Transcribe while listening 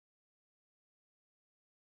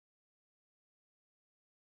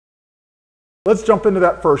Let's jump into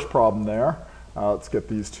that first problem there. Let's get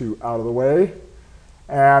these two out of the way.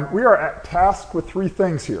 And we are tasked with three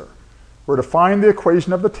things here. We're to find the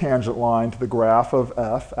equation of the tangent line to the graph of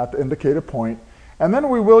f at the indicated point. And then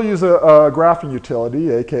we will use a graphing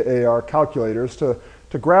utility, aka our calculators, to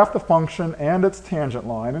graph the function and its tangent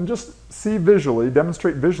line and just see visually,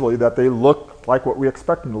 demonstrate visually that they look like what we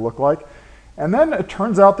expect them to look like. And then it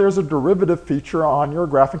turns out there's a derivative feature on your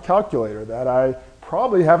graphing calculator that I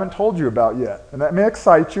probably haven't told you about yet. And that may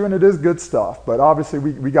excite you, and it is good stuff, but obviously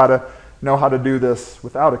we got to know how to do this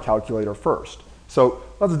without a calculator first. So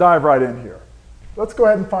let's dive right in here. Let's go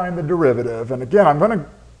ahead and find the derivative. And again,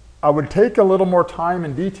 I would take a little more time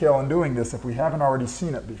and detail in doing this if we haven't already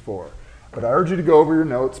seen it before. But I urge you to go over your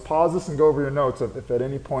notes, pause this and go over your notes if at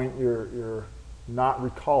any point you're not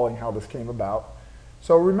recalling how this came about.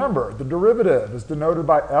 So remember, the derivative is denoted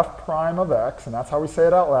by f prime of x, and that's how we say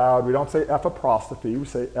it out loud. We don't say f apostrophe, we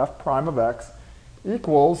say f prime of x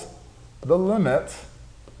equals the limit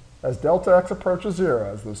as delta x approaches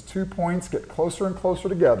 0, as those 2 points get closer and closer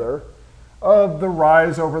together, of the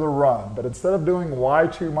rise over the run. But instead of doing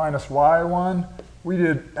y2 minus y1, we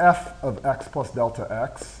did f of x plus delta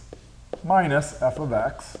x minus f of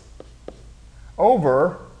x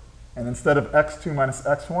over, and instead of x2 minus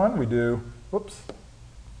x1, we do,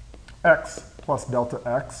 x plus delta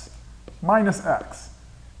x minus x.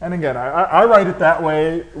 And again, I write it that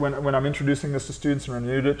way when I'm introducing this to students and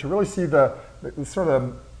renewed it to really see the sort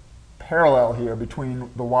of parallel here between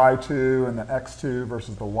the y2 and the x2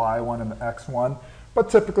 versus the y1 and the x1. But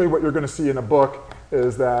typically what you're going to see in a book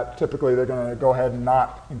is that typically they're going to go ahead and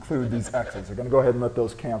not include these x's. They're going to go ahead and let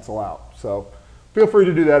those cancel out. So feel free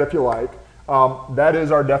to do that if you like. That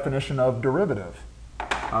is our definition of derivative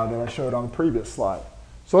that I showed on the previous slide.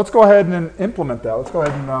 So let's go ahead and implement that. Let's go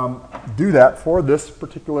ahead and do that for this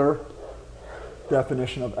particular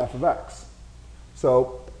definition of f of x.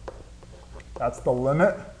 So that's the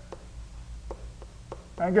limit.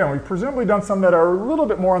 And again, we've presumably done some that are a little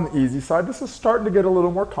bit more on the easy side. This is starting to get a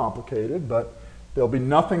little more complicated, but there'll be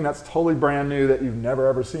nothing that's totally brand new that you've never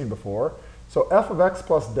ever seen before. So f of x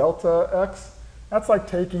plus delta x, that's like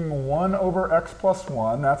taking 1 over x plus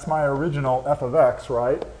 1. That's my original f of x,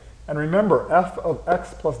 right? And remember, f of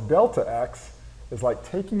x plus delta x is like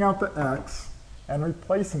taking out the x and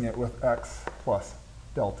replacing it with x plus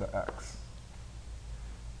delta x.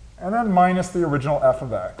 And then minus the original f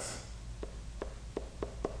of x.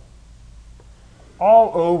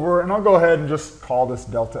 All over, and I'll go ahead and just call this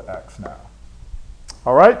delta x now.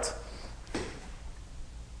 All right?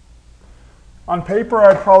 On paper,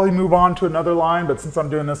 I'd probably move on to another line, but since I'm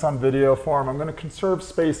doing this on video form, I'm going to conserve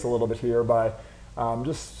space a little bit here by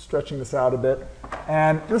just stretching this out a bit.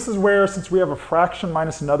 And this is where, since we have a fraction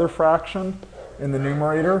minus another fraction in the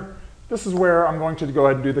numerator, this is where I'm going to go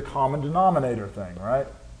ahead and do the common denominator thing, right?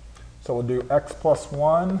 So we'll do x plus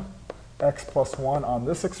 1 on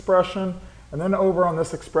this expression. And then over on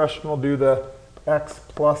this expression, we'll do the x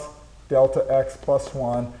plus delta x plus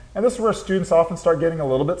 1. And this is where students often start getting a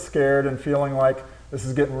little bit scared and feeling like this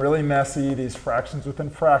is getting really messy, these fractions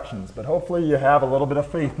within fractions. But hopefully you have a little bit of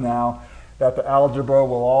faith now that the algebra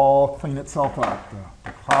will all clean itself up. The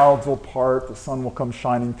clouds will part, the sun will come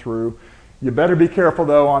shining through. You better be careful,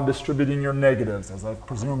 though, on distributing your negatives, as I've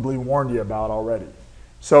presumably warned you about already.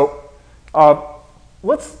 So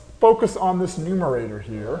let's focus on this numerator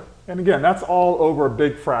here. And again, that's all over a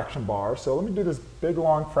big fraction bar. So let me do this big,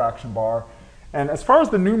 long fraction bar. And as far as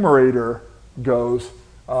the numerator goes,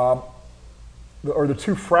 or the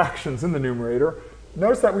two fractions in the numerator,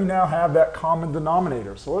 notice that we now have that common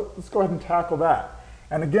denominator. So let's go ahead and tackle that.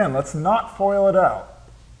 And again, let's not FOIL it out.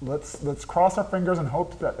 Let's cross our fingers and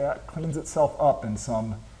hope that that cleans itself up in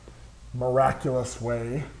some miraculous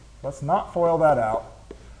way. Let's not FOIL that out.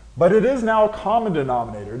 But it is now a common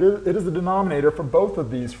denominator. It is the denominator for both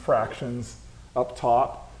of these fractions up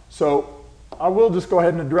top. So I will just go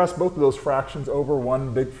ahead and address both of those fractions over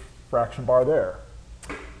one big fraction bar there.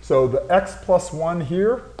 So the x plus 1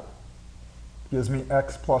 here gives me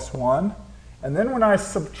x plus 1. And then when I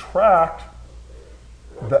subtract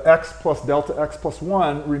the x plus delta x plus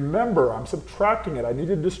 1, remember, I'm subtracting it. I need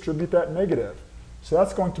to distribute that negative. So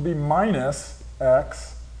that's going to be minus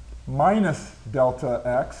x minus delta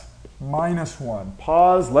x minus 1.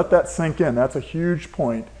 Pause, let that sink in. That's a huge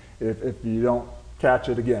point if you don't catch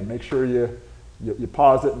it again. Make sure you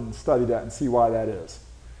pause it and study that and see why that is.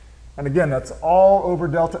 And again, that's all over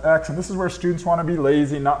delta x. And this is where students want to be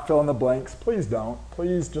lazy, not fill in the blanks. Please don't.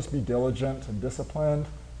 Please just be diligent and disciplined.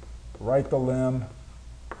 Write the lim.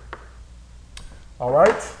 All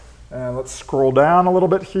right, and let's scroll down a little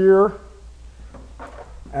bit here.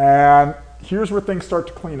 And here's where things start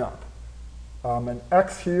to clean up. An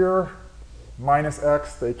x here minus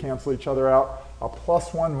x, they cancel each other out. A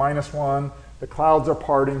plus 1 minus 1, the clouds are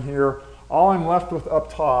parting here. All I'm left with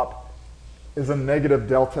up top is a negative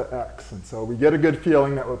delta x. And so we get a good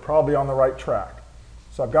feeling that we're probably on the right track.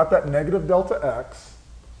 So I've got that negative delta x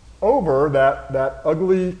over that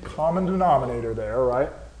ugly common denominator there, right?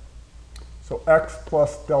 So x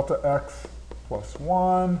plus delta x plus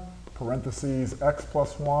 1, parentheses x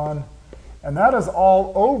plus 1. And that is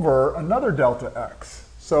all over another delta x.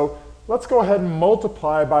 So let's go ahead and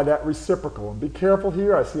multiply by that reciprocal. And be careful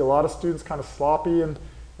here. I see a lot of students kind of sloppy in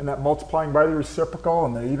that multiplying by the reciprocal,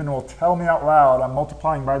 and they even will tell me out loud, I'm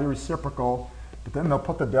multiplying by the reciprocal, but then they'll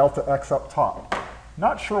put the delta x up top.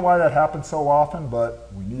 Not sure why that happens so often,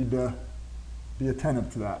 but we need to be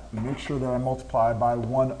attentive to that and make sure that I multiply by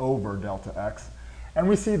 1 over delta x. And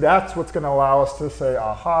we see that's what's going to allow us to say,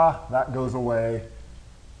 aha, that goes away.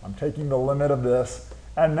 I'm taking the limit of this,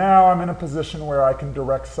 and now I'm in a position where I can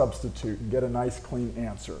direct substitute and get a nice clean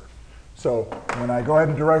answer. So when I go ahead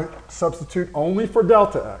and direct substitute only for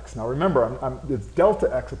delta x, now remember, it's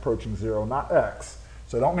delta x approaching 0, not x.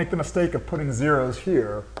 So don't make the mistake of putting zeros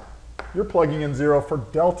here. You're plugging in 0 for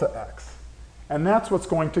delta x. And that's what's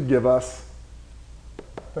going to give us,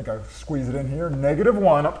 I think I squeeze it in here, negative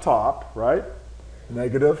 1 up top, right?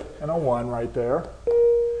 Negative and a 1 right there.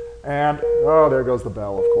 And, oh, there goes the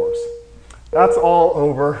bell, of course. That's all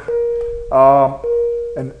over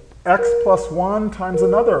an x plus 1 times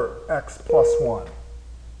another x plus 1.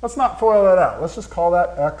 Let's not FOIL that out. Let's just call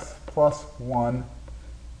that x plus 1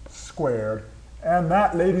 squared. And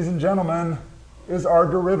that, ladies and gentlemen, is our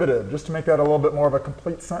derivative. Just to make that a little bit more of a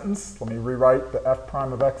complete sentence, let me rewrite the f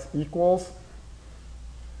prime of x equals.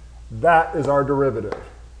 That is our derivative.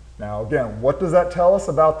 Now, again, what does that tell us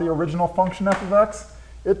about the original function f of x?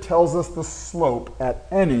 It tells us the slope at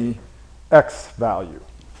any x value.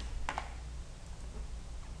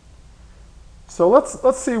 So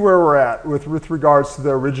let's see where we're at with regards to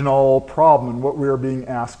the original problem and what we are being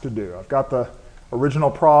asked to do. I've got the original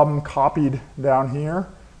problem copied down here.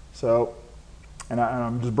 So, and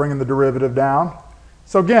I'm just bringing the derivative down.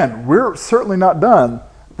 So again, we're certainly not done.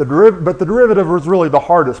 But the derivative was really the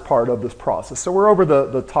hardest part of this process. So we're over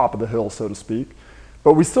the top of the hill, so to speak.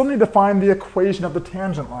 But we still need to find the equation of the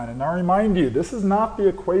tangent line. And I remind you, this is not the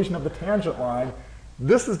equation of the tangent line.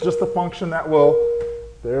 This is just the function that will,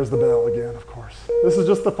 there's the bell again, of course. This is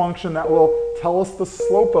just the function that will tell us the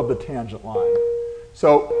slope of the tangent line.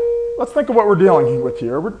 So let's think of what we're dealing with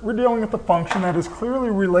here. We're dealing with a function that is clearly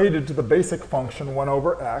related to the basic function 1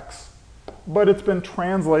 over x, but it's been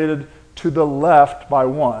translated to the left by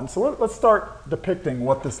 1. So let's start depicting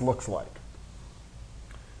what this looks like.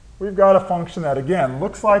 We've got a function that, again,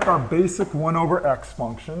 looks like our basic 1 over x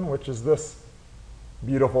function, which is this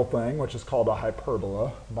beautiful thing, which is called a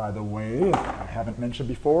hyperbola, by the way, I haven't mentioned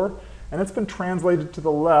before. And it's been translated to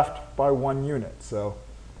the left by 1 unit. So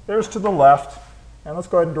there's to the left. And let's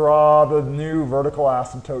go ahead and draw the new vertical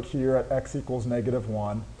asymptote here at x equals negative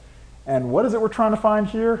 1. And what is it we're trying to find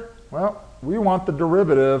here? Well, we want the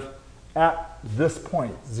derivative at this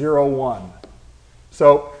point, 0, 1.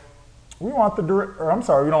 So we want the,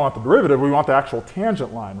 we don't want the derivative, we want the actual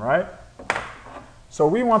tangent line, right? So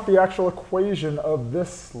we want the actual equation of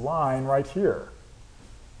this line right here.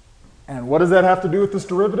 And what does that have to do with this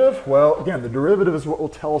derivative? Well, again, the derivative is what will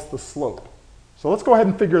tell us the slope. So let's go ahead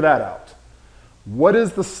and figure that out. What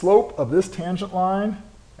is the slope of this tangent line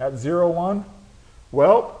at 0, 1?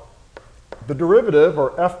 Well, the derivative,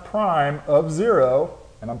 or f prime of 0,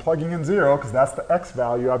 and I'm plugging in 0 because that's the x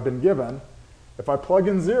value I've been given. If I plug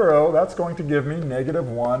in 0, that's going to give me negative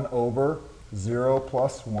 1 over 0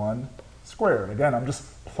 plus 1 squared. Again, I'm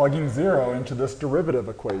just plugging 0 into this derivative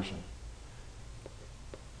equation.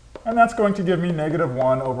 And that's going to give me negative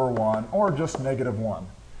 1 over 1, or just negative 1.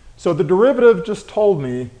 So the derivative just told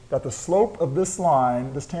me that the slope of this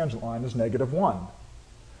line, this tangent line, is negative 1.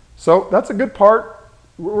 So that's a good part.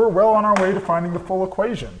 We're well on our way to finding the full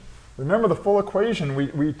equation. Remember, the full equation,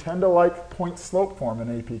 we tend to like point slope form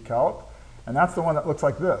in AP Calc. And that's the one that looks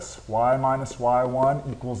like this. Y minus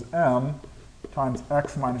y1 equals m times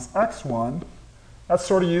x minus x1. That's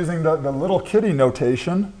sort of using the little kitty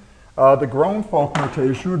notation. The grown folk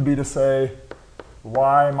notation would be to say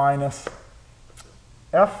y minus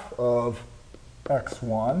f of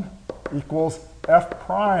x1 equals f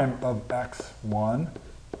prime of x1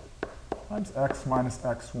 times x minus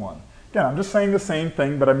x1. Again, I'm just saying the same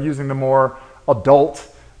thing, but I'm using the more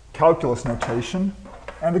adult calculus notation.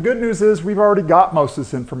 And the good news is we've already got most of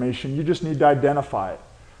this information. You just need to identify it.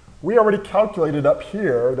 We already calculated up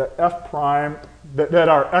here that f prime, that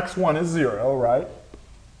our x1 is 0, right?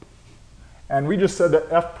 And we just said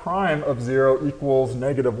that f prime of 0 equals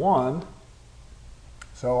 -1.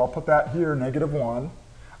 So I'll put that here, -1.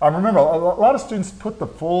 Remember, a lot of students put the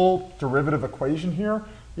full derivative equation here.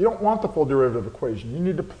 You don't want the full derivative equation. You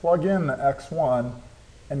need to plug in the x1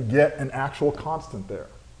 and get an actual constant there.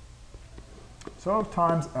 So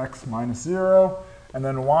times x minus 0, and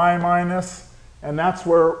then y minus, and that's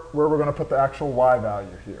where we're going to put the actual y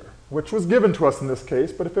value here, which was given to us in this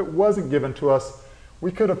case, but if it wasn't given to us,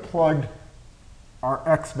 we could have plugged our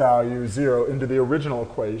x value, 0, into the original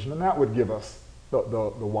equation, and that would give us the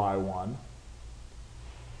y1.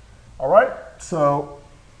 All right, so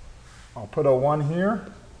I'll put a 1 here.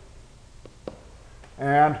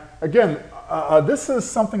 And again, this is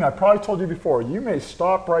something I probably told you before. You may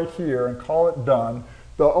stop right here and call it done.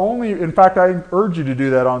 In fact, I urge you to do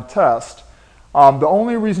that on test. The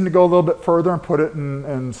only reason to go a little bit further and put it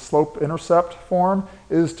in slope-intercept form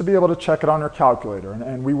is to be able to check it on your calculator.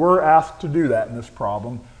 And we were asked to do that in this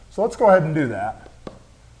problem. So let's go ahead and do that.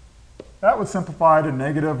 That would simplify to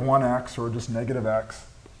 -1x, or just -x.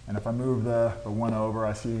 And if I move the 1 over,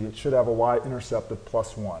 I see it should have a y-intercept of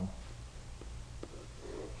 +1.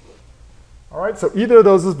 All right, so either of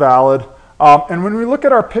those is valid. And when we look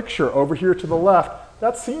at our picture over here to the left,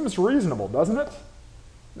 that seems reasonable, doesn't it?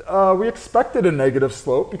 We expected a negative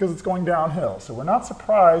slope because it's going downhill. So we're not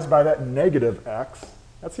surprised by that -x.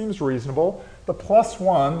 That seems reasonable. The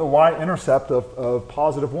 +1, the y-intercept of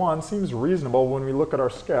 +1, seems reasonable when we look at our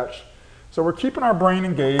sketch. So we're keeping our brain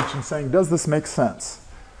engaged and saying, does this make sense?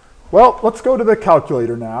 Well, let's go to the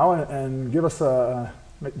calculator now and give us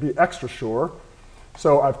be extra sure.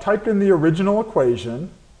 So I've typed in the original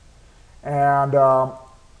equation, and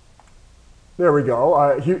there we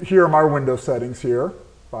go. Here are my window settings here,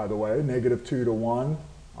 by the way, -2 to 1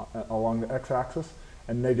 along the x-axis,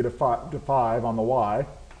 and -5 to 5 on the y.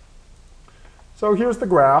 So here's the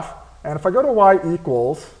graph, and if I go to y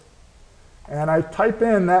equals, and I type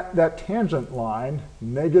in that tangent line,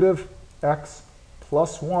 -x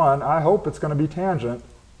 +1, I hope it's going to be tangent.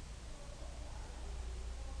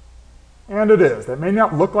 And it is. That may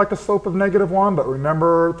not look like a slope of -1, but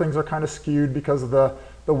remember, things are kind of skewed because of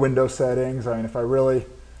the window settings. I mean, if I really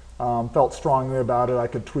felt strongly about it, I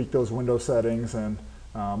could tweak those window settings, and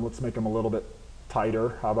let's make them a little bit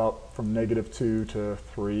tighter. How about from -2 to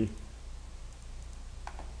 3?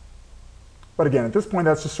 But again, at this point,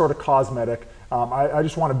 that's just sort of cosmetic. I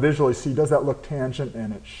just want to visually see, does that look tangent?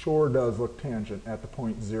 And it sure does look tangent at the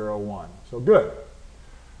point 0, 1. So good.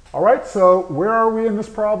 All right, so where are we in this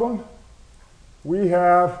problem? We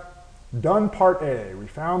have done part A. We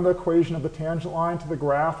found the equation of the tangent line to the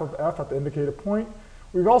graph of f at the indicated point.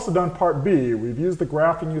 We've also done part B. We've used the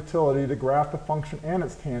graphing utility to graph the function and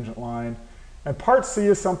its tangent line. And part C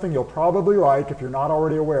is something you'll probably like if you're not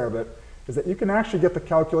already aware of it, is that you can actually get the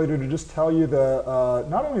calculator to just tell you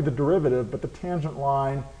not only the derivative, but the tangent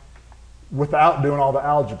line without doing all the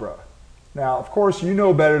algebra. Now, of course, you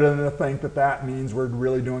know better than to think that that means we're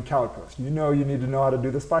really doing calculus. You know you need to know how to do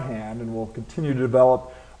this by hand, and we'll continue to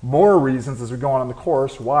develop more reasons as we go on in the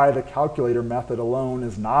course why the calculator method alone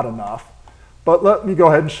is not enough. But let me go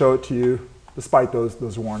ahead and show it to you despite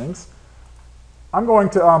those warnings. I'm going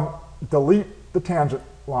to delete the tangent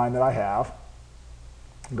line that I have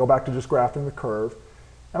and go back to just graphing the curve.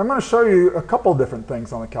 And I'm going to show you a couple different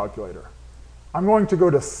things on the calculator. I'm going to go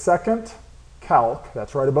to Second Calc,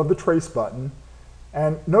 that's right above the trace button,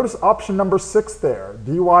 and notice option number 6 there,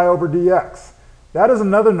 dy over dx. That is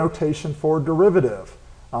another notation for derivative.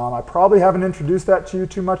 I probably haven't introduced that to you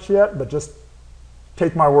too much yet, but just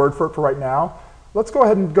take my word for it for right now. Let's go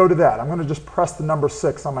ahead and go to that. I'm going to just press the number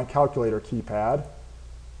 6 on my calculator keypad.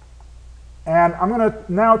 And I'm going to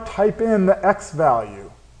now type in the x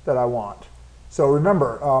value that I want. So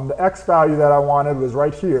remember, the x value that I wanted was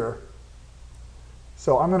right here.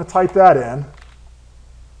 So I'm going to type that in.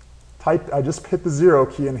 I just hit the 0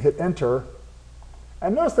 key and hit enter.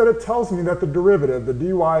 And notice that it tells me that the derivative, the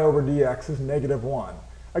dy over dx, is -1.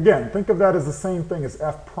 Again, think of that as the same thing as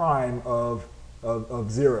f prime of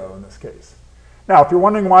 0 in this case. Now, if you're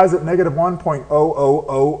wondering why is it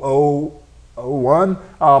 -1.00001,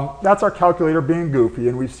 that's our calculator being goofy,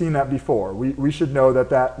 and we've seen that before. We should know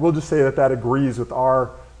that we'll just say that agrees with our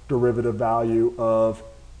derivative value of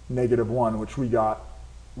 -1, which we got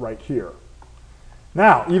right here.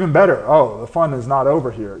 Now, even better, the fun is not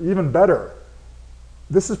over here. Even better,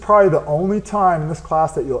 this is probably the only time in this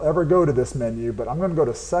class that you'll ever go to this menu, but I'm going to go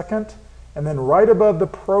to Second, and then right above the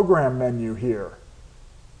Program menu here,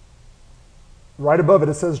 right above it,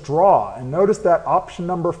 it says Draw, and notice that option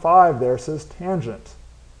number 5 there says Tangent.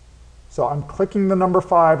 So I'm clicking the number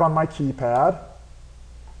 5 on my keypad,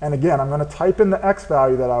 and again, I'm going to type in the x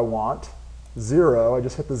value that I want, 0. I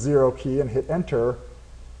just hit the 0 key and hit enter.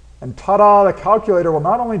 And ta-da, the calculator will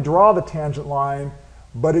not only draw the tangent line,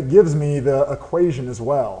 but it gives me the equation as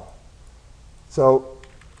well. So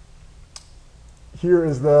here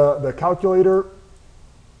is the calculator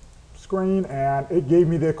screen, and it gave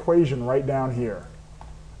me the equation right down here.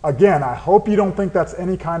 Again, I hope you don't think that's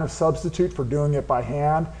any kind of substitute for doing it by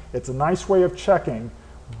hand. It's a nice way of checking,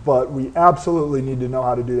 but we absolutely need to know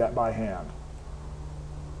how to do that by hand.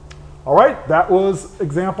 All right, that was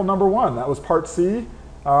example number 1. That was part C.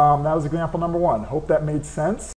 That was example number 1. Hope that made sense.